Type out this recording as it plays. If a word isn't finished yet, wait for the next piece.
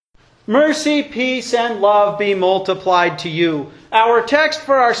Mercy, peace, and love be multiplied to you. Our text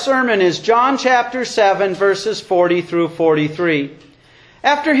for our sermon is John chapter 7, verses 40 through 43.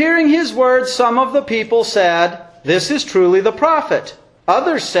 After hearing his words, some of the people said, "This is truly the prophet."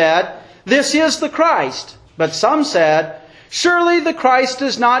 Others said, "This is the Christ." But some said, "Surely the Christ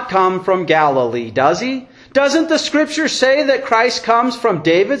does not come from Galilee, does he? Doesn't the Scripture say that Christ comes from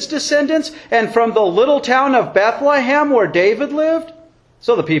David's descendants and from the little town of Bethlehem where David lived?"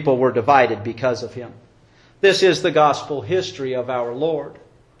 So the people were divided because of him. This is the gospel history of our Lord.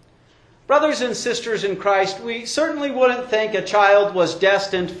 Brothers and sisters in Christ, we certainly wouldn't think a child was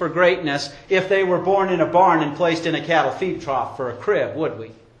destined for greatness if they were born in a barn and placed in a cattle feed trough for a crib, would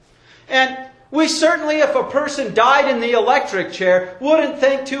we? And we certainly, if a person died in the electric chair, wouldn't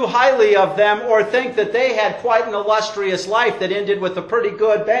think too highly of them or think that they had quite an illustrious life that ended with a pretty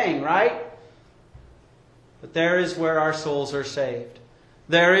good bang, right? But there is where our souls are saved.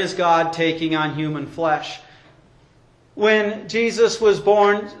 There is God taking on human flesh. When Jesus was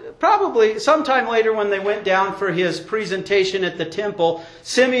born, probably sometime later when they went down for his presentation at the temple,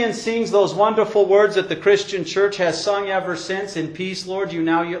 Simeon sings those wonderful words that the Christian church has sung ever since, "In peace, Lord, you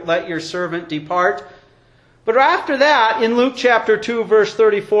now let your servant depart." But after that, in Luke chapter 2, verse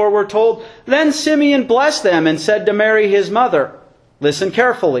 34, we're told, "Then Simeon blessed them and said to Mary his mother," listen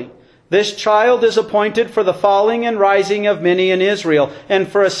carefully, "This child is appointed for the falling and rising of many in Israel, and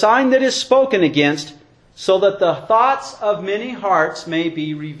for a sign that is spoken against, so that the thoughts of many hearts may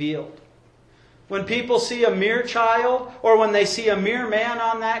be revealed." When people see a mere child, or when they see a mere man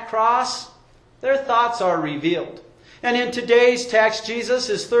on that cross, their thoughts are revealed. And in today's text, Jesus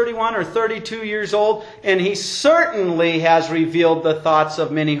is 31 or 32 years old, and he certainly has revealed the thoughts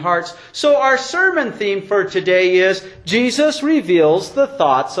of many hearts. So our sermon theme for today is, Jesus reveals the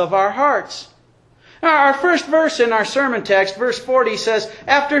thoughts of our hearts. Now, our first verse in our sermon text, verse 40, says,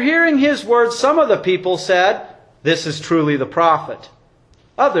 "After hearing his words, some of the people said, 'This is truly the prophet.'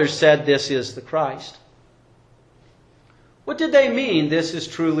 Others said, 'This is the Christ.'" What did they mean, "This is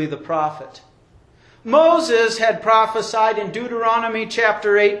truly the prophet"? Moses had prophesied in Deuteronomy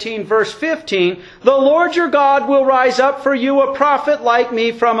chapter 18, verse 15, "The Lord your God will rise up for you a prophet like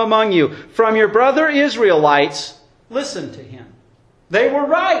me from among you. From your brother Israelites, listen to him." They were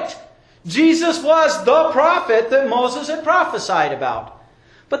right. Jesus was the prophet that Moses had prophesied about.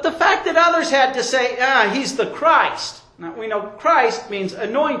 But the fact that others had to say, he's the Christ. Now, we know Christ means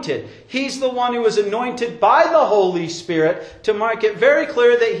anointed. He's the one who was anointed by the Holy Spirit to make it very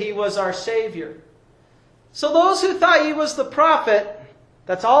clear that he was our Savior. So those who thought he was the prophet,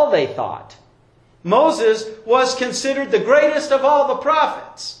 that's all they thought. Moses was considered the greatest of all the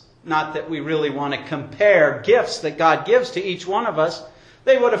prophets. Not that we really want to compare gifts that God gives to each one of us.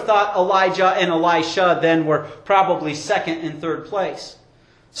 They would have thought Elijah and Elisha then were probably second and third place.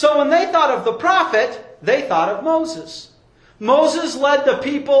 So when they thought of the prophet, they thought of Moses. Moses led the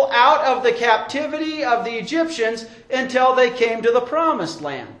people out of the captivity of the Egyptians until they came to the promised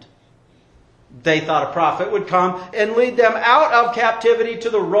land. They thought a prophet would come and lead them out of captivity to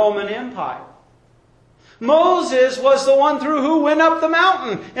the Roman Empire. Moses was the one through who went up the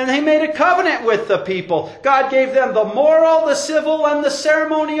mountain, and he made a covenant with the people. God gave them the moral, the civil, and the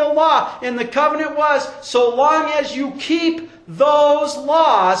ceremonial law. And the covenant was, so long as you keep those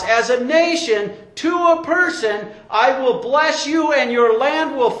laws as a nation to a person, I will bless you and your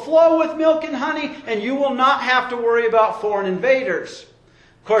land will flow with milk and honey, and you will not have to worry about foreign invaders.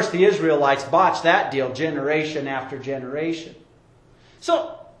 Of course, the Israelites botched that deal generation after generation.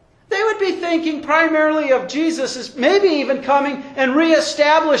 So they would be thinking primarily of Jesus as maybe even coming and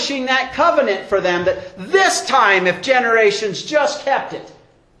reestablishing that covenant for them, that this time, if generations just kept it.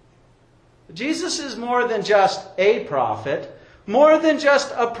 But Jesus is more than just a prophet, more than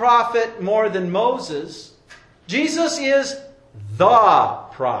just a prophet, more than Moses. Jesus is the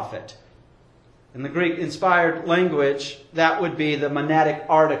prophet. In the Greek-inspired language, that would be the monetic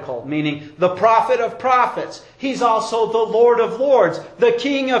article, meaning the prophet of prophets. He's also the Lord of lords, the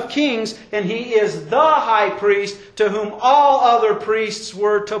King of kings, and he is the high priest to whom all other priests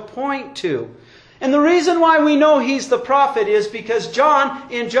were to point to. And the reason why we know he's the prophet is because John,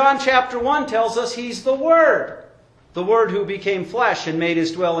 in John chapter 1, tells us he's the Word who became flesh and made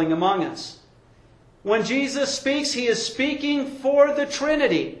his dwelling among us. When Jesus speaks, he is speaking for the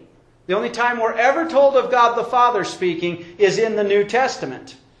Trinity. The only time we're ever told of God the Father speaking is in the New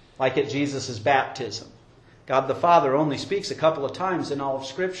Testament, like at Jesus' baptism. God the Father only speaks a couple of times in all of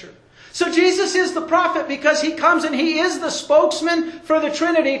Scripture. So Jesus is the prophet because he comes and he is the spokesman for the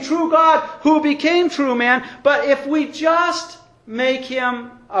Trinity, true God who became true man. But if we just make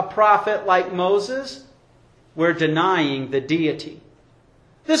him a prophet like Moses, we're denying the deity.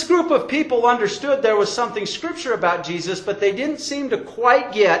 This group of people understood there was something Scripture about Jesus, but they didn't seem to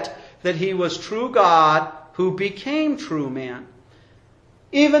quite get that He was true God who became true man.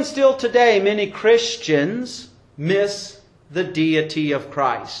 Even still today, many Christians miss the deity of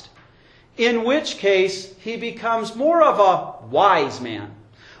Christ, in which case He becomes more of a wise man.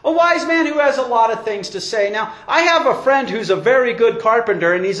 A wise man who has a lot of things to say. Now, I have a friend who's a very good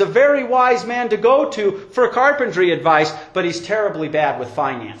carpenter, and he's a very wise man to go to for carpentry advice, but he's terribly bad with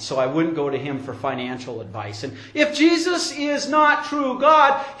finance, so I wouldn't go to him for financial advice. And if Jesus is not true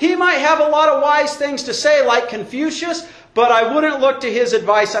God, He might have a lot of wise things to say, like Confucius, but I wouldn't look to his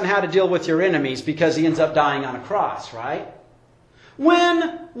advice on how to deal with your enemies, because he ends up dying on a cross, right?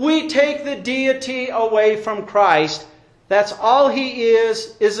 When we take the deity away from Christ, that's all He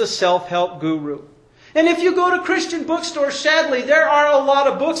is a self-help guru. And if you go to Christian bookstores, sadly, there are a lot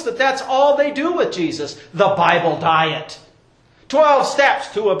of books that's all they do with Jesus. The Bible Diet. 12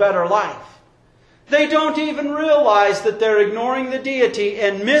 Steps to a Better Life. They don't even realize that they're ignoring the deity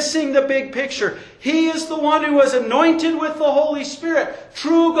and missing the big picture. He is the one who was anointed with the Holy Spirit.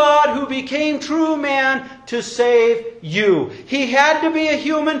 True God who became true man to save you. He had to be a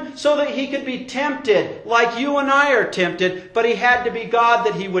human so that He could be tempted like you and I are tempted. But He had to be God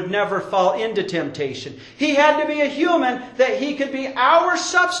that He would never fall into temptation. He had to be a human that He could be our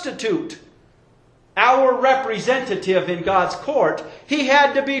substitute. Our representative in God's court. He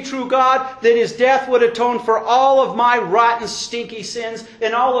had to be true God, that His death would atone for all of my rotten, stinky sins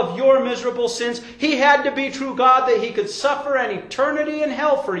and all of your miserable sins. He had to be true God, that He could suffer an eternity in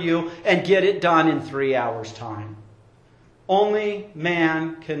hell for you and get it done in 3 hours' time. Only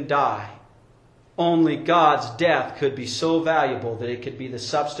man can die. Only God's death could be so valuable that it could be the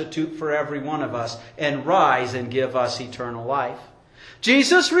substitute for every one of us and rise and give us eternal life.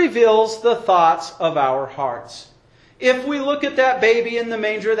 Jesus reveals the thoughts of our hearts. If we look at that baby in the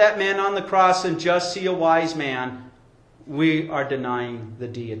manger, that man on the cross, and just see a wise man, we are denying the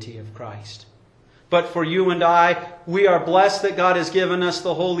deity of Christ. But for you and I, we are blessed that God has given us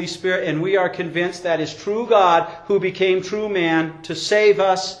the Holy Spirit, and we are convinced that is true God who became true man to save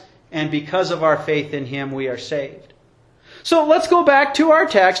us, and because of our faith in Him, we are saved. So let's go back to our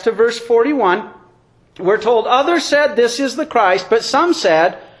text, to verse 41. We're told, others said, this is the Christ, but some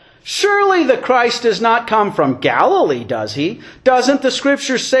said, surely the Christ does not come from Galilee, does He? Doesn't the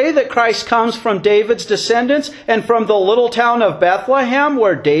Scripture say that Christ comes from David's descendants and from the little town of Bethlehem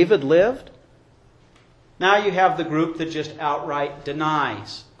where David lived? Now you have the group that just outright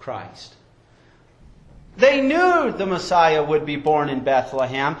denies Christ. They knew the Messiah would be born in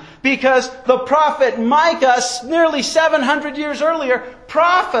Bethlehem because the prophet Micah, nearly 700 years earlier,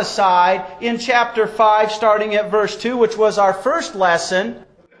 prophesied in chapter 5, starting at verse 2, which was our first lesson,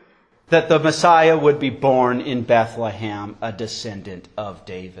 that the Messiah would be born in Bethlehem, a descendant of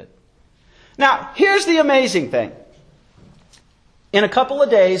David. Now, here's the amazing thing. In a couple of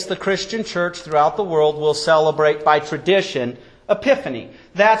days, the Christian church throughout the world will celebrate by tradition Epiphany.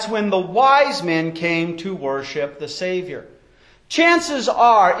 That's when the wise men came to worship the Savior. Chances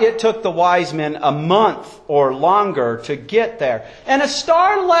are it took the wise men a month or longer to get there. And a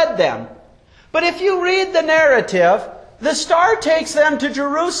star led them. But if you read the narrative, the star takes them to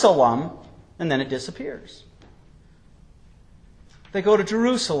Jerusalem and then it disappears. They go to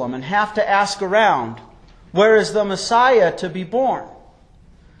Jerusalem and have to ask around, where is the Messiah to be born?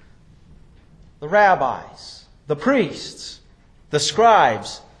 The rabbis, the priests, the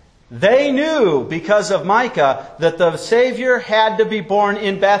scribes, they knew because of Micah that the Savior had to be born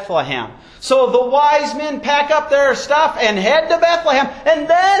in Bethlehem. So the wise men pack up their stuff and head to Bethlehem. And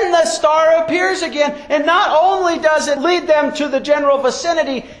then the star appears again. And not only does it lead them to the general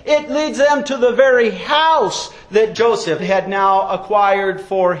vicinity, it leads them to the very house that Joseph had now acquired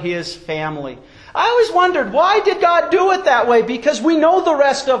for his family. I always wondered, why did God do it that way? Because we know the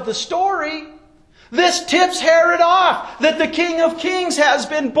rest of the story. This tips Herod off that the King of Kings has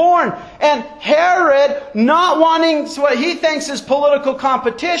been born. And Herod, not wanting what he thinks is political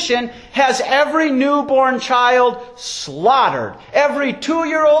competition, has every newborn child slaughtered. Every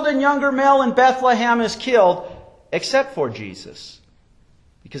 2-year-old and younger male in Bethlehem is killed, except for Jesus.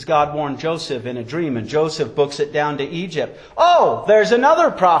 Because God warned Joseph in a dream, and Joseph books it down to Egypt. Oh, there's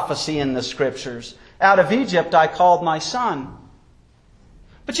another prophecy in the Scriptures. Out of Egypt I called my son.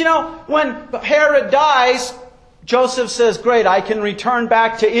 But you know, when Herod dies, Joseph says, great, I can return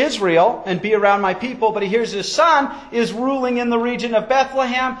back to Israel and be around my people. But he hears his son is ruling in the region of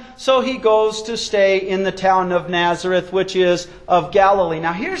Bethlehem, so he goes to stay in the town of Nazareth, which is of Galilee.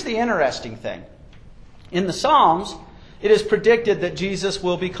 Now here's the interesting thing. In the Psalms, it is predicted that Jesus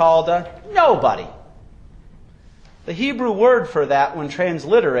will be called a nobody. The Hebrew word for that, when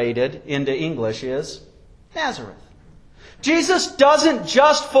transliterated into English, is Nazareth. Jesus doesn't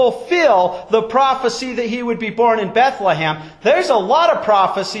just fulfill the prophecy that He would be born in Bethlehem. There's a lot of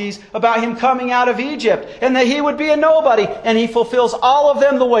prophecies about Him coming out of Egypt and that He would be a nobody. And He fulfills all of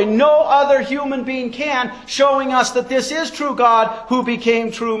them the way no other human being can, showing us that this is true God who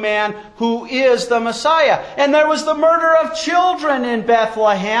became true man, who is the Messiah. And there was the murder of children in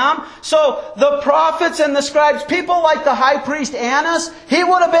Bethlehem. So the prophets and the scribes, people like the high priest Annas, he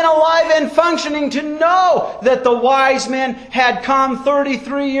would have been alive and functioning to know that the wise men had come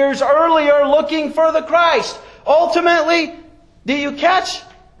 33 years earlier looking for the Christ. Ultimately, do you catch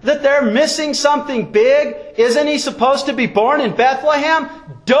that they're missing something big? Isn't He supposed to be born in Bethlehem?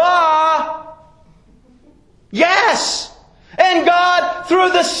 Duh! Yes! And God, through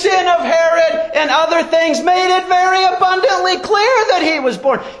the sin of Herod and other things, made it very abundantly clear that He was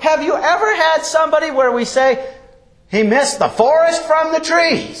born. Have you ever had somebody where we say, he missed the forest from the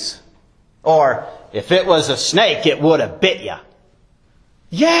trees? Or, if it was a snake, it would have bit you.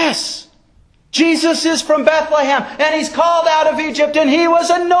 Yes! Jesus is from Bethlehem, and He's called out of Egypt, and He was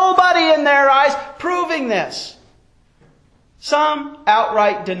a nobody in their eyes, proving this. Some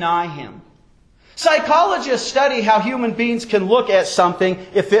outright deny Him. Psychologists study how human beings can look at something,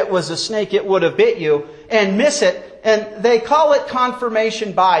 if it was a snake, it would have bit you, and miss it, and they call it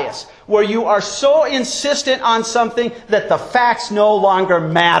confirmation bias, where you are so insistent on something that the facts no longer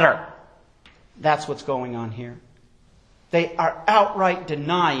matter. That's what's going on here. They are outright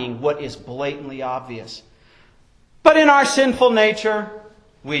denying what is blatantly obvious. But in our sinful nature,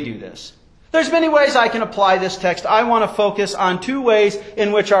 we do this. There's many ways I can apply this text. I want to focus on two ways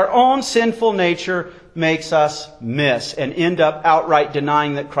in which our own sinful nature makes us miss and end up outright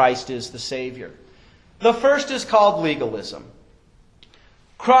denying that Christ is the Savior. The first is called legalism.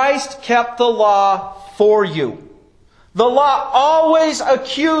 Christ kept the law for you. The law always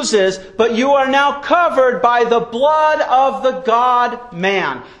accuses, but you are now covered by the blood of the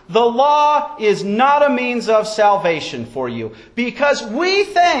God-man. The law is not a means of salvation for you. Because we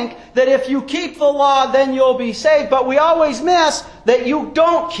think that if you keep the law, then you'll be saved. But we always miss that you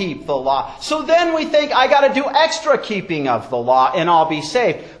don't keep the law. So then we think, I got to do extra keeping of the law and I'll be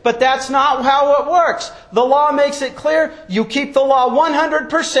saved. But that's not how it works. The law makes it clear, you keep the law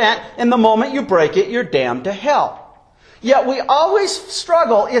 100%, and the moment you break it, you're damned to hell. Yet we always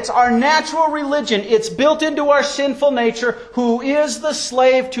struggle. It's our natural religion. It's built into our sinful nature, who is the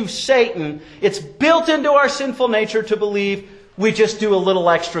slave to Satan. It's built into our sinful nature to believe we just do a little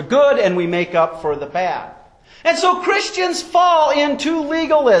extra good and we make up for the bad. And so Christians fall into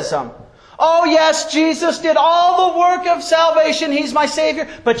legalism. Oh yes, Jesus did all the work of salvation. He's my Savior.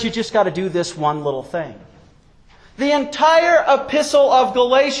 But you just got to do this one little thing. The entire epistle of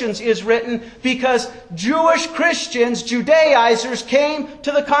Galatians is written because Jewish Christians, Judaizers, came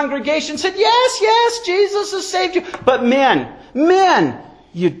to the congregation and said, yes, Jesus has saved you. But men,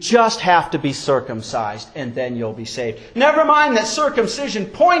 you just have to be circumcised and then you'll be saved. Never mind that circumcision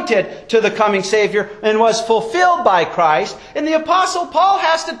pointed to the coming Savior and was fulfilled by Christ. And the Apostle Paul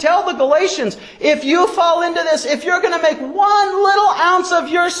has to tell the Galatians, if you fall into this, if you're going to make one little ounce of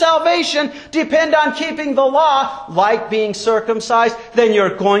your salvation depend on keeping the law, like being circumcised, then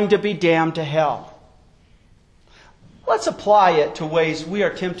you're going to be damned to hell. Let's apply it to ways we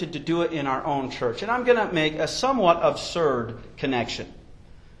are tempted to do it in our own church. And I'm going to make a somewhat absurd connection.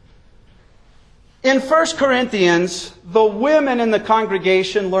 In 1 Corinthians, the women in the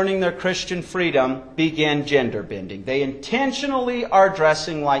congregation learning their Christian freedom began gender bending. They intentionally are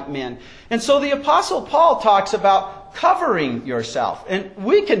dressing like men. And so the Apostle Paul talks about covering yourself. And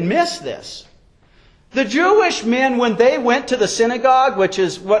we can miss this. The Jewish men, when they went to the synagogue, which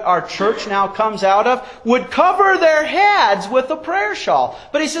is what our church now comes out of, would cover their heads with a prayer shawl.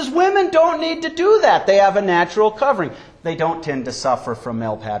 But he says women don't need to do that. They have a natural covering. They don't tend to suffer from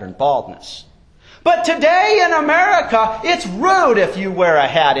male pattern baldness. But today in America, it's rude if you wear a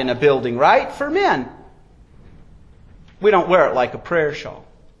hat in a building, right? For men. We don't wear it like a prayer shawl.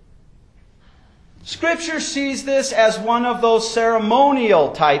 Scripture sees this as one of those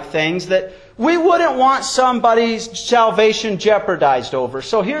ceremonial type things that we wouldn't want somebody's salvation jeopardized over.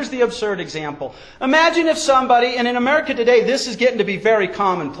 So here's the absurd example. Imagine if somebody, and in America today this is getting to be very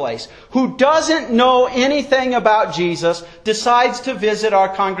commonplace, who doesn't know anything about Jesus decides to visit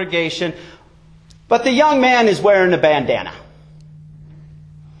our congregation, but the young man is wearing a bandana.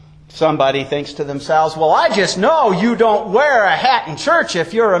 Somebody thinks to themselves, well, I just know you don't wear a hat in church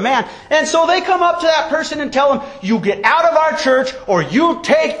if you're a man. And so they come up to that person and tell them, you get out of our church or you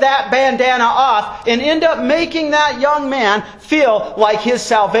take that bandana off, and end up making that young man feel like his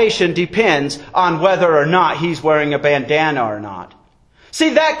salvation depends on whether or not he's wearing a bandana or not.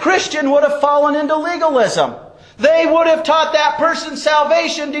 See, that Christian would have fallen into legalism. They would have taught that person's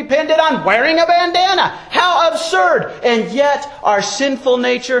salvation depended on wearing a bandana. How absurd! And yet, our sinful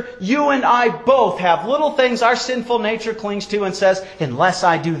nature, you and I both have little things our sinful nature clings to and says, unless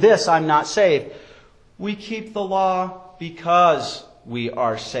I do this, I'm not saved. We keep the law because we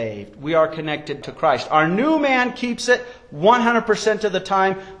are saved. We are connected to Christ. Our new man keeps it 100% of the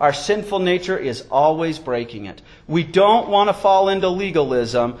time. Our sinful nature is always breaking it. We don't want to fall into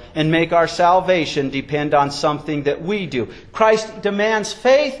legalism and make our salvation depend on something that we do. Christ demands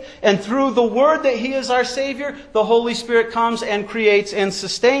faith, and through the Word that He is our Savior, the Holy Spirit comes and creates and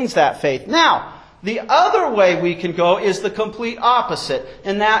sustains that faith. Now, the other way we can go is the complete opposite,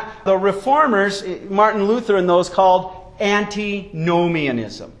 in that the Reformers, Martin Luther and those, called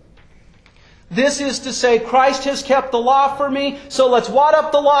antinomianism. This is to say, Christ has kept the law for me, so let's wad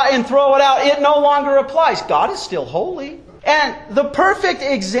up the law and throw it out. It no longer applies. God is still holy. And the perfect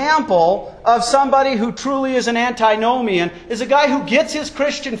example of somebody who truly is an antinomian is a guy who gets his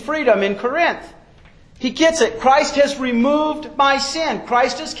Christian freedom in Corinth. He gets it. Christ has removed my sin.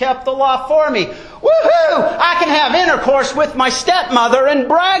 Christ has kept the law for me. Woohoo! I can have intercourse with my stepmother and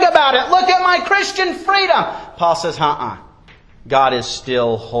brag about it. Look at my Christian freedom. Paul says, God is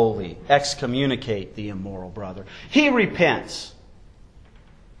still holy. Excommunicate the immoral brother. He repents.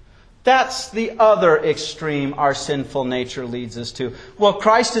 That's the other extreme our sinful nature leads us to. Well,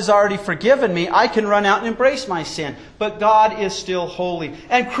 Christ has already forgiven me. I can run out and embrace my sin. But God is still holy.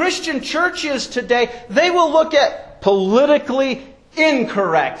 And Christian churches today, they will look at politically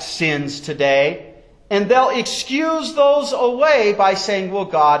incorrect sins today, and they'll excuse those away by saying, well,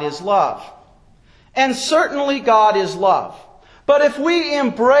 God is love. And certainly God is love. But if we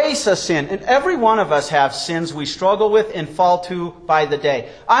embrace a sin, and every one of us have sins we struggle with and fall to by the day.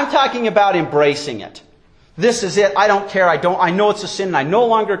 I'm talking about embracing it. This is it. I don't care. I know it's a sin and I no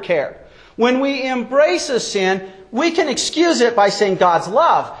longer care. When we embrace a sin, we can excuse it by saying God's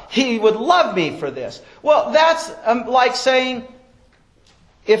love. He would love me for this. Well, that's like saying,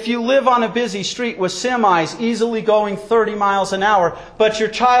 if you live on a busy street with semis easily going 30 miles an hour, but your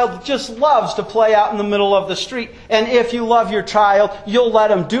child just loves to play out in the middle of the street, and if you love your child, you'll let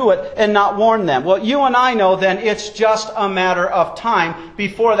them do it and not warn them. Well, you and I know then it's just a matter of time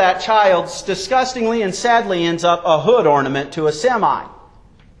before that child disgustingly and sadly ends up a hood ornament to a semi.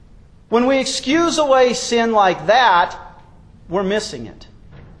 When we excuse away sin like that, we're missing it.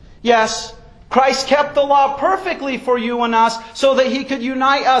 Yes, Christ kept the law perfectly for you and us so that He could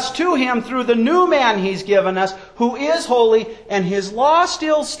unite us to Him through the new man He's given us, who is holy, and His law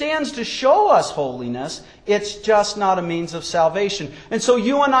still stands to show us holiness. It's just not a means of salvation. And so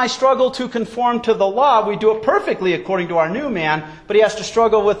you and I struggle to conform to the law. We do it perfectly according to our new man, but he has to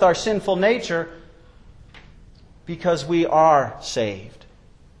struggle with our sinful nature because we are saved.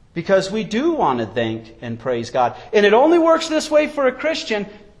 Because we do want to thank and praise God. And it only works this way for a Christian.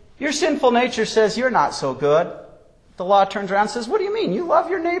 Your sinful nature says you're not so good. The law turns around and says, what do you mean? You love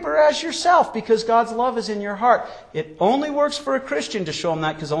your neighbor as yourself because God's love is in your heart. It only works for a Christian to show him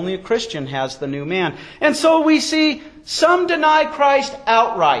that because only a Christian has the new man. And so we see some deny Christ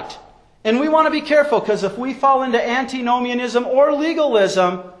outright. And we want to be careful because if we fall into antinomianism or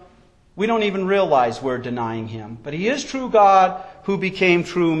legalism, we don't even realize we're denying Him. But He is true God who became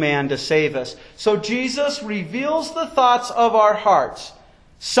true man to save us. So Jesus reveals the thoughts of our hearts.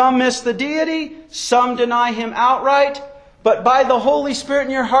 Some miss the deity, some deny Him outright, but by the Holy Spirit in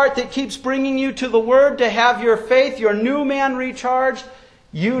your heart that keeps bringing you to the Word to have your faith, your new man recharged,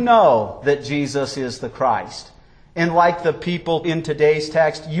 you know that Jesus is the Christ. And like the people in today's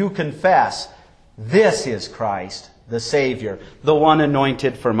text, you confess, this is Christ, the Savior, the one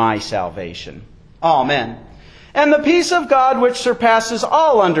anointed for my salvation. Amen. And the peace of God, which surpasses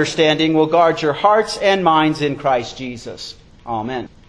all understanding, will guard your hearts and minds in Christ Jesus. Amen.